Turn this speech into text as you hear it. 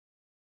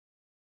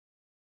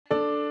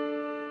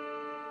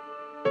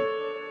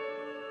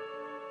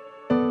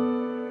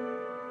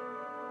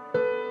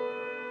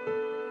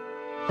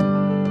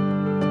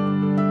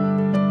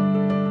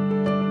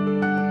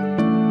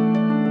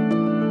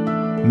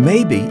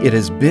Maybe it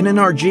has been in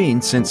our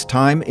genes since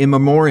time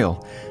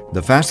immemorial,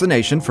 the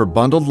fascination for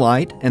bundled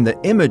light and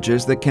the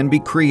images that can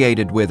be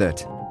created with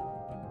it.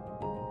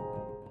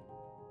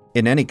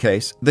 In any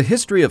case, the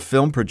history of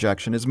film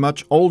projection is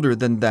much older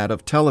than that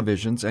of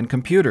televisions and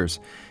computers,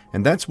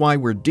 and that's why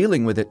we're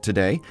dealing with it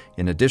today,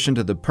 in addition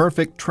to the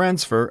perfect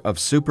transfer of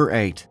Super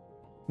 8.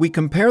 We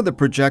compare the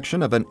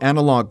projection of an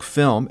analog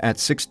film at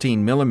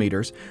 16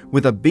 millimeters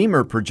with a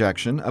beamer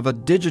projection of a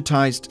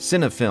digitized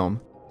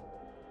cinefilm.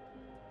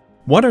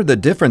 What are the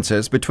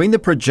differences between the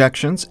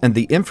projections and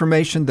the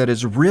information that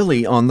is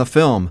really on the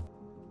film?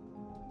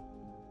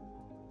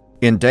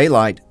 In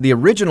daylight, the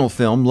original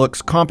film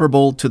looks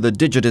comparable to the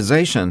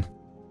digitization.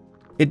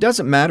 It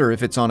doesn't matter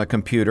if it's on a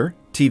computer,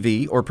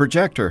 TV, or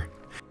projector.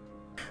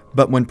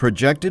 But when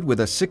projected with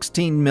a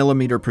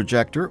 16mm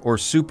projector or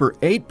Super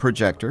 8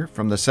 projector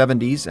from the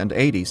 70s and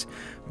 80s,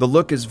 the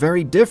look is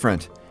very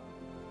different.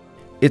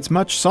 It's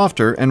much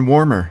softer and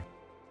warmer.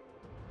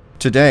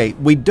 Today,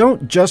 we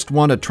don't just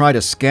want to try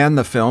to scan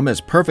the film as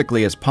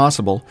perfectly as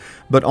possible,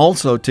 but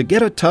also to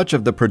get a touch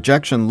of the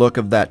projection look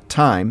of that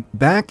time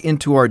back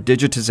into our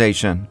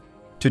digitization.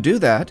 To do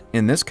that,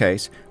 in this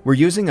case, we're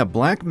using a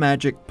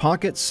Blackmagic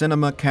Pocket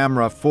Cinema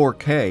Camera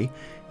 4K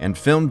and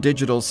Film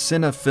Digital's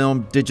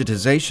CineFilm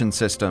digitization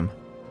system.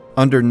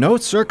 Under no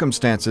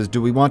circumstances do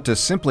we want to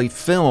simply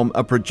film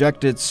a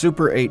projected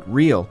Super 8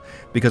 reel,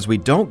 because we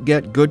don't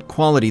get good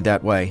quality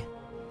that way.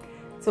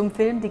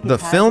 The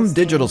Film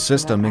Digital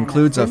system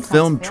includes a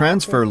film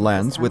transfer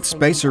lens with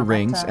spacer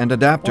rings and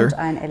adapter,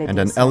 and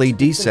an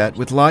LED set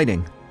with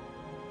lighting.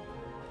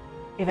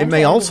 It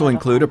may also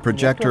include a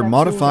projector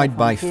modified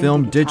by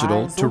Film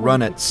Digital to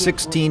run at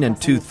 16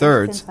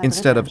 2/3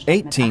 instead of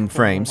 18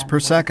 frames per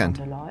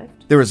second.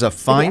 There is a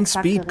fine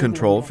speed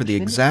control for the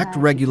exact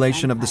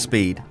regulation of the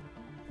speed.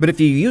 But if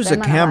you use a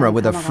camera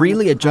with a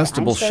freely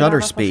adjustable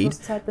shutter speed,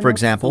 for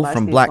example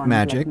from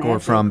Blackmagic or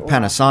from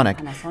Panasonic,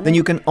 then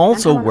you can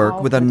also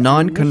work with a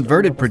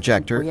non-converted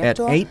projector at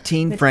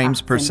 18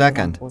 frames per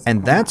second,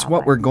 and that's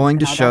what we're going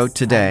to show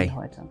today.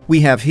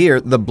 We have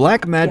here the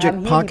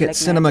Blackmagic Pocket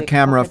Cinema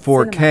Camera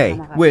 4K,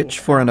 which,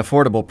 for an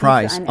affordable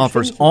price,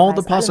 offers all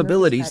the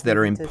possibilities that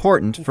are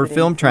important for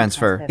film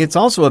transfer. It's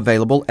also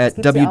available at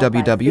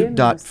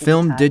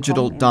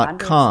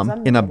www.filmdigital.com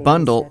in a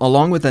bundle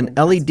along with an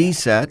LED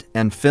set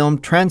and film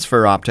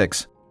transfer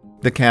optics.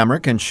 The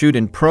camera can shoot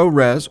in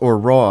ProRes or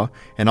RAW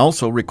and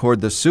also record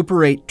the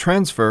Super 8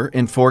 transfer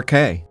in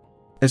 4K.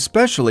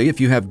 Especially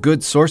if you have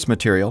good source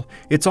material,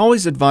 it's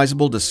always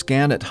advisable to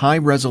scan at high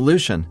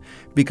resolution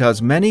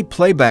because many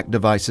playback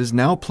devices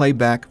now play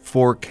back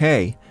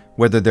 4K,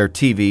 whether they're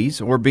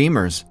TVs or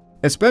beamers.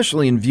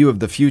 Especially in view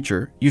of the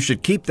future, you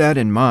should keep that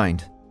in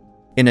mind.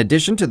 In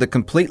addition to the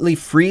completely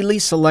freely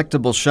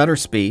selectable shutter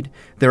speed,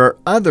 there are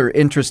other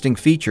interesting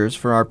features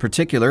for our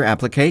particular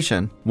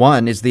application.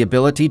 One is the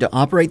ability to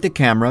operate the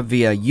camera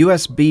via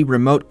USB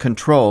remote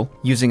control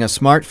using a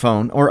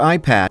smartphone or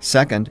iPad.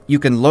 Second, you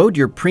can load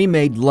your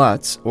pre-made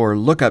LUTs or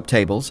lookup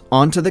tables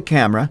onto the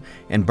camera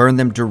and burn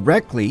them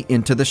directly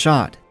into the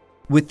shot.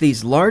 With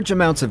these large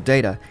amounts of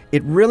data,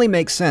 it really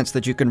makes sense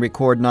that you can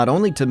record not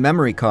only to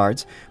memory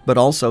cards, but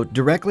also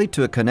directly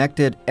to a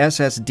connected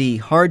SSD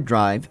hard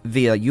drive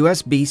via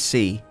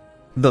USB-C.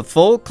 The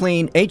full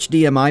clean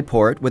HDMI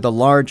port with a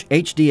large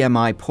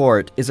HDMI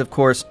port is of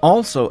course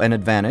also an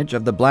advantage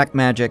of the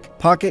Blackmagic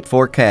Pocket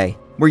 4K.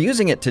 We're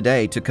using it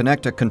today to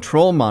connect a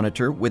control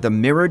monitor with a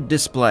mirrored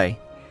display.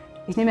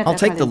 I'll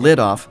take the lid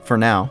off for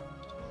now.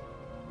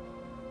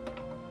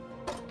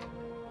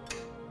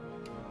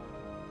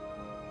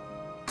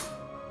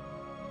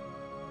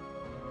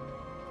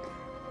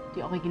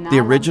 The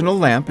original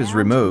lamp is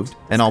removed,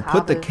 and I'll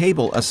put the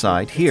cable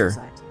aside here.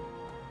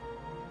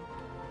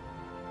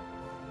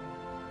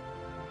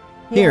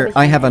 Here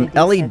I have an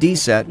LED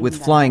set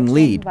with flying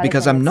lead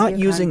because I'm not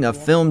using a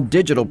Film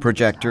Digital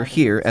projector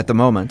here at the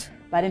moment.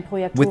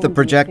 With the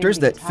projectors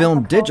that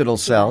Film Digital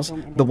sells,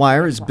 the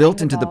wire is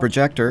built into the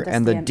projector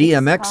and the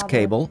DMX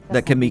cable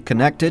that can be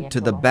connected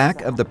to the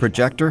back of the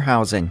projector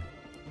housing.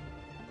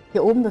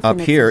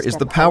 Up here is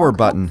the power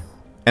button,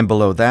 and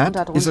below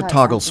that is a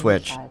toggle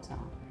switch.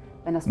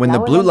 When the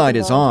blue light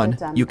is on,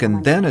 you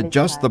can then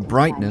adjust the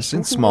brightness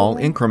in small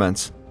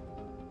increments.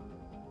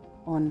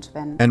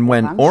 And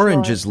when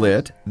orange is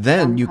lit,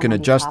 then you can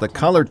adjust the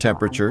color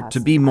temperature to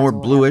be more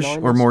bluish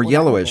or more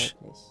yellowish.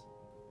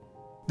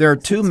 There are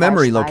two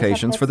memory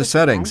locations for the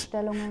settings.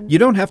 You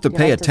don't have to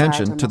pay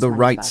attention to the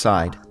right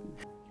side.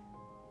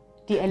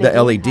 The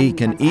LED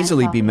can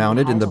easily be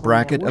mounted in the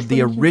bracket of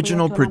the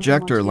original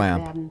projector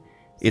lamp.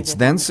 It's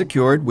then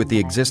secured with the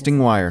existing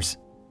wires.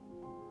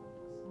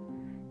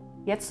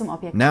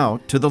 Now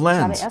to the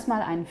lens.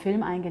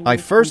 I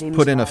first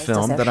put in a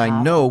film that I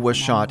know was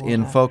shot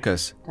in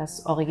focus.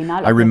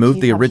 I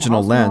removed the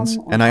original lens,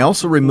 and I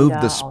also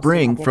removed the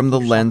spring from the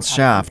lens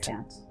shaft.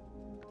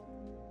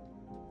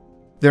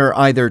 There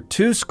are either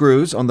two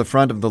screws on the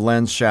front of the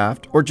lens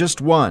shaft or just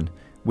one,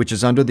 which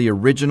is under the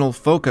original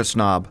focus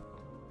knob.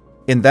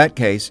 In that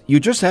case,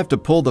 you just have to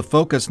pull the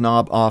focus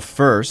knob off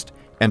first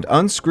and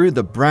unscrew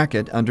the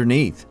bracket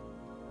underneath.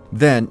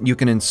 Then you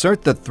can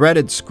insert the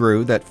threaded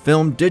screw that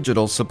Film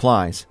Digital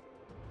supplies.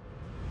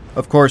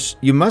 Of course,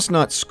 you must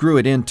not screw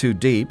it in too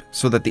deep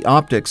so that the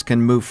optics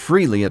can move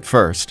freely at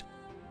first.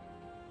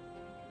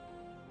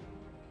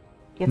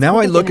 Now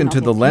I look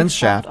into the lens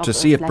shaft to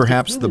see if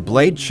perhaps the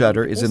blade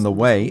shutter is in the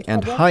way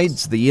and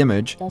hides the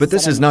image, but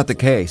this is not the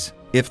case.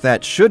 If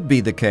that should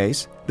be the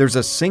case, there's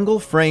a single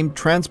frame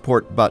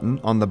transport button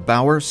on the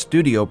Bauer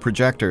Studio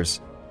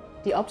projectors.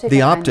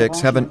 The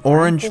optics have an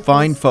orange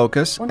fine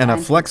focus and a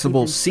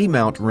flexible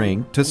C-mount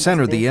ring to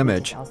center the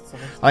image.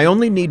 I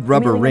only need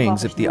rubber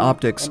rings if the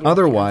optics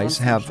otherwise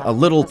have a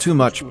little too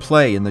much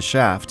play in the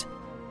shaft.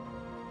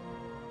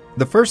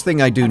 The first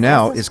thing I do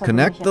now is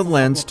connect the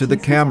lens to the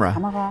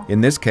camera, in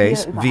this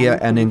case via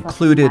an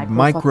included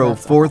micro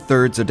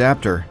 4/3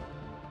 adapter.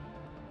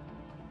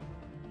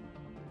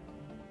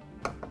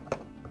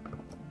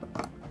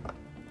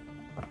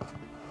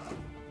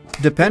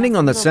 Depending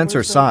on the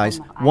sensor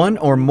size, one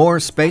or more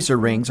spacer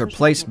rings are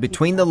placed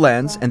between the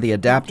lens and the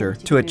adapter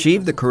to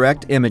achieve the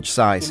correct image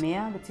size.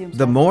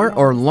 The more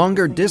or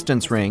longer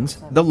distance rings,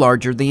 the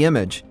larger the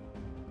image.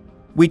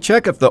 We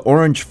check if the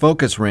orange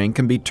focus ring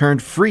can be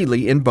turned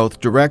freely in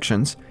both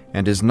directions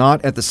and is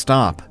not at the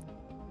stop.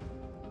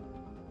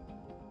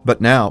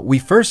 But now, we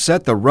first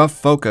set the rough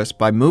focus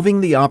by moving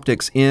the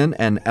optics in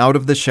and out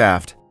of the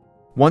shaft.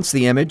 Once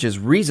the image is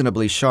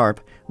reasonably sharp,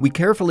 we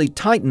carefully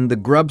tighten the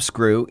grub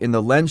screw in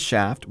the lens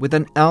shaft with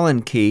an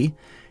Allen key,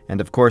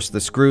 and of course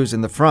the screws in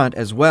the front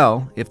as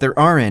well, if there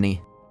are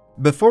any.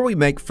 Before we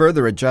make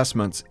further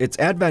adjustments, it's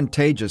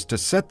advantageous to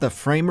set the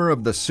framer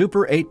of the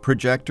Super 8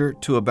 projector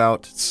to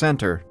about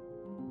center.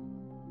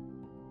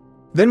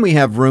 Then we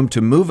have room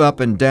to move up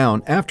and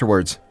down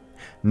afterwards.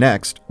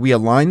 Next, we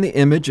align the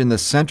image in the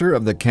center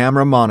of the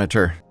camera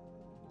monitor.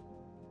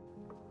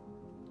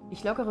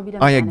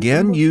 I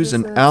again use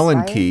an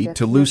Allen key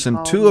to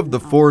loosen 2 of the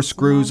 4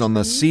 screws on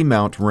the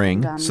C-mount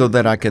ring so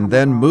that I can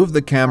then move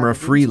the camera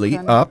freely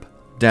up,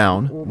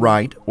 down,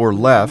 right, or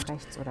left,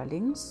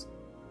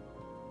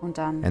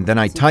 and then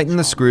I tighten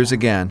the screws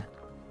again.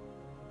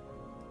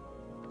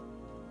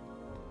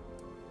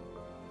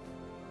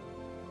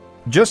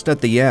 Just at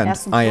the end,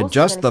 I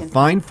adjust the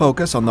fine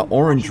focus on the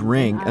orange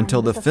ring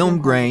until the film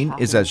grain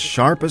is as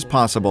sharp as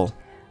possible.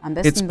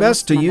 It's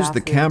best to use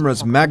the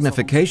camera's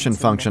magnification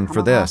function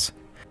for this.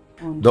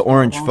 The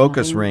orange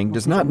focus ring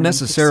does not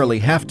necessarily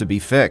have to be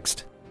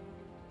fixed.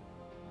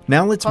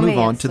 Now let's move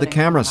on to the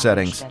camera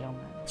settings.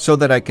 So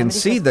that I can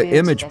see the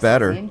image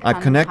better,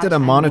 I've connected a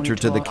monitor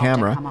to the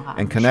camera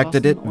and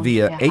connected it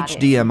via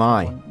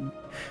HDMI.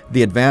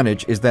 The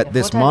advantage is that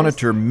this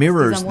monitor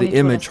mirrors the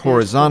image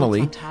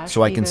horizontally,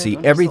 so I can see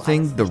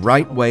everything the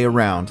right way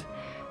around.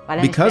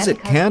 Because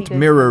it can't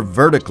mirror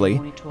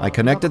vertically, I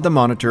connected the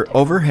monitor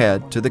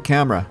overhead to the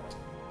camera.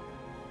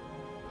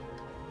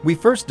 We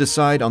first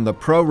decide on the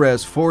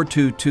ProRes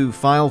 422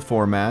 file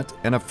format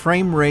and a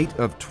frame rate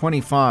of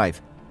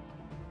 25.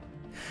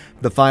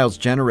 The files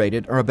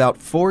generated are about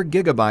 4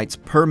 gigabytes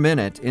per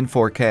minute in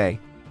 4K.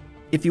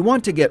 If you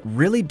want to get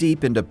really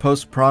deep into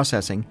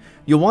post-processing,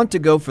 you'll want to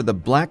go for the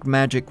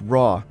Blackmagic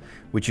RAW,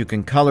 which you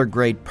can color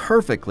grade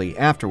perfectly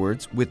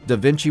afterwards with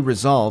DaVinci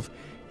Resolve,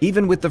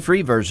 even with the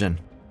free version.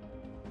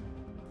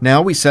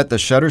 Now we set the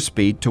shutter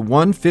speed to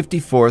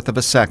 1/54th of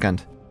a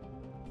second.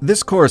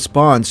 This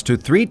corresponds to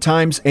 3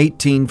 ×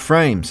 18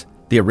 frames,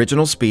 the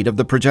original speed of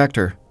the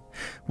projector.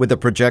 With the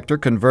projector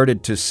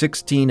converted to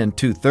 16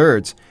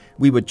 2/3,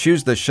 we would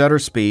choose the shutter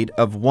speed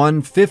of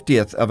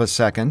 1/50th of a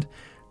second,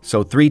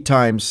 so 3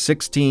 ×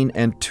 16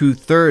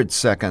 2/3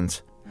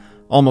 seconds.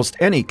 Almost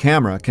any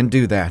camera can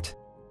do that.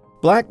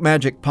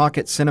 Blackmagic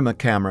Pocket Cinema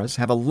cameras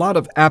have a lot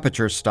of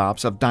aperture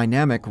stops of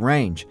dynamic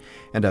range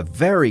and a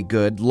very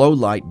good low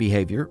light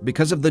behavior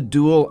because of the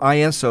dual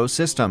ISO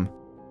system.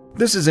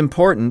 This is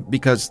important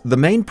because the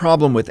main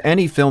problem with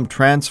any film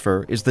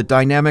transfer is the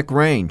dynamic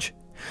range.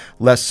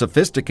 Less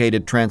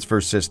sophisticated transfer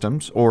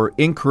systems or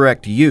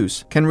incorrect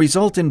use can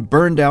result in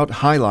burned out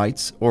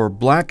highlights or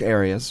black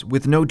areas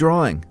with no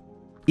drawing.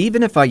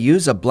 Even if I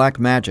use a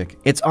Blackmagic,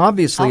 it's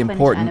obviously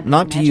important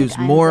not to use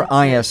more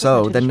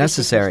ISO than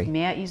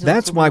necessary.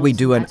 That's why we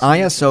do an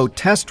ISO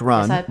test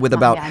run with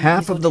about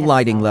half of the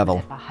lighting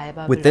level.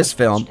 With this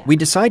film, we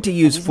decide to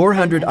use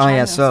 400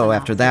 ISO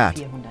after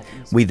that.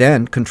 We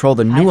then control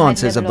the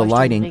nuances of the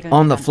lighting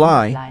on the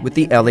fly with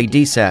the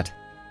LED set.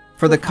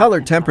 For the color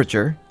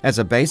temperature, as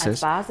a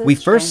basis, we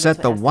first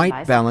set the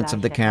white balance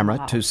of the camera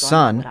to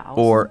sun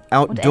or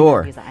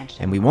outdoor,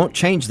 and we won't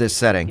change this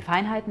setting.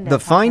 The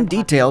fine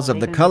details of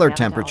the color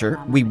temperature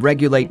we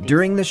regulate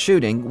during the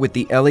shooting with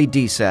the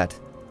LED set.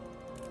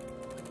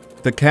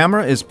 The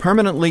camera is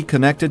permanently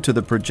connected to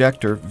the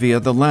projector via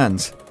the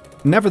lens.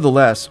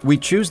 Nevertheless, we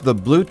choose the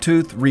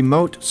Bluetooth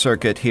remote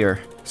circuit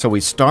here, so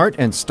we start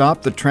and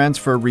stop the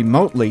transfer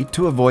remotely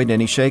to avoid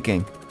any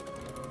shaking.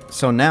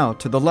 So now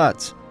to the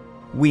LUTs.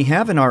 We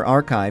have in our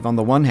archive on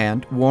the one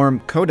hand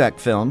warm codec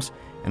films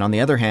and on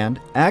the other hand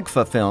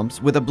AGFA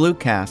films with a blue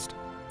cast.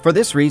 For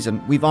this reason,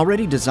 we've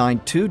already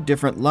designed 2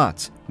 different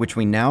LUTs, which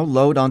we now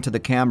load onto the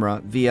camera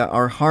via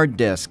our hard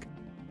disk.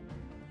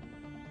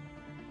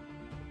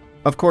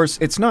 Of course,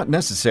 it's not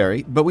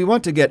necessary, but we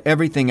want to get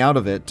everything out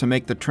of it to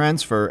make the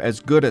transfer as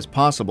good as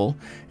possible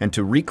and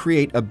to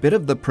recreate a bit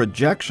of the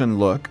projection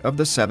look of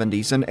the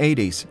 70s and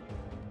 80s.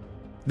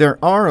 There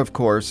are, of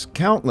course,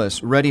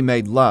 countless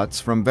ready-made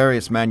LUTs from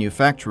various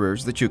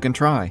manufacturers that you can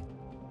try.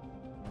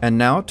 And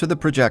now to the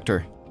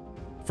projector.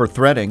 For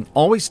threading,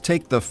 always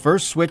take the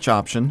first switch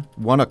option,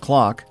 1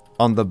 o'clock,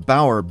 on the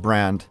Bauer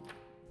brand.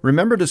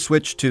 Remember to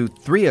switch to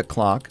 3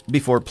 o'clock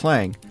before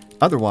playing,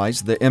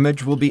 otherwise the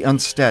image will be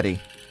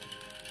unsteady.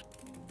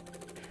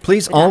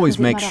 Please always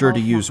make sure to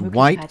use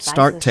white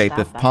start tape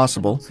if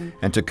possible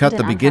and to cut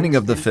the beginning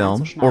of the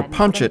film or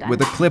punch it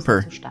with a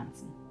clipper.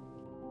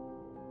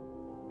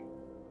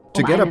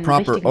 To get a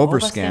proper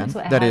overscan,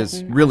 that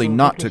is, really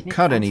not to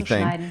cut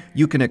anything,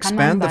 you can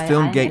expand the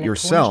film gate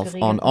yourself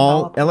on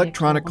all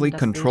electronically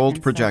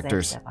controlled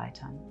projectors.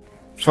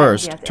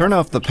 First, turn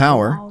off the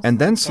power and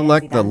then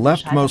select the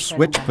leftmost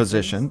switch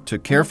position to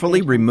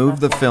carefully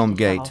remove the film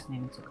gate.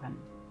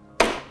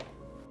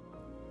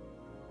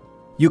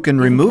 You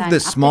can remove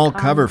this small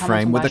cover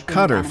frame with a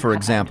cutter, for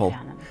example.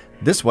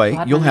 This way,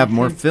 you'll have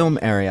more film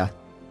area.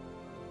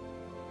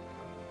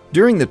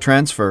 During the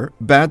transfer,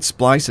 bad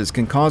splices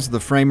can cause the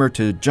framer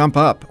to jump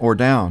up or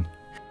down.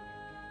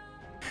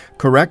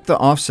 Correct the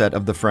offset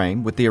of the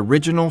frame with the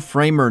original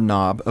framer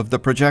knob of the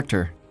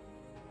projector.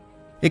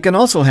 It can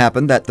also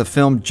happen that the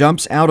film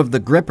jumps out of the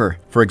gripper,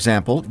 for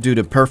example, due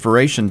to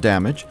perforation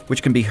damage,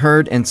 which can be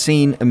heard and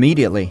seen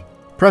immediately.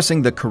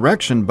 Pressing the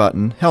correction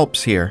button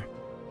helps here.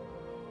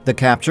 The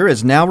capture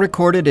is now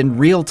recorded in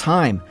real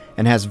time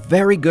and has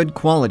very good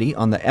quality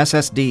on the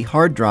SSD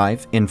hard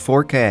drive in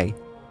 4K.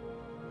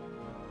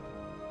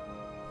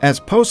 As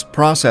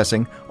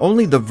post-processing,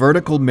 only the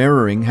vertical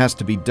mirroring has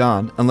to be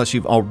done unless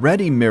you've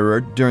already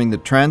mirrored during the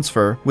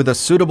transfer with a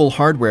suitable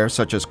hardware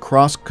such as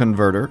Cross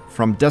Converter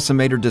from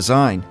Decimator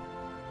Design.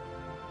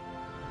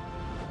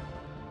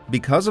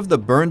 Because of the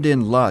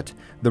burned-in LUT,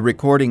 the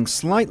recording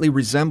slightly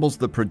resembles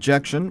the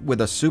projection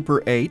with a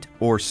Super 8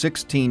 or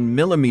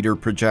 16mm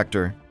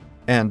projector.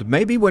 And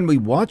maybe when we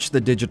watch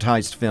the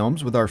digitized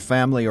films with our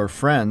family or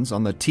friends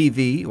on the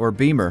TV or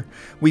beamer,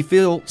 we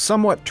feel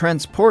somewhat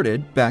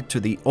transported back to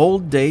the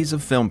old days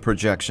of film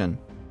projection.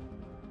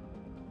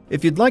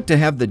 If you'd like to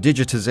have the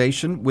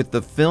digitization with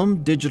the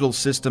film digital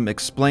system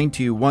explained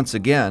to you once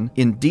again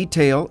in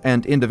detail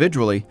and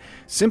individually,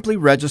 simply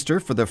register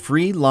for the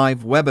free live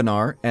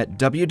webinar at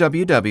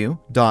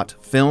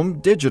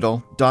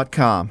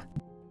www.filmdigital.com.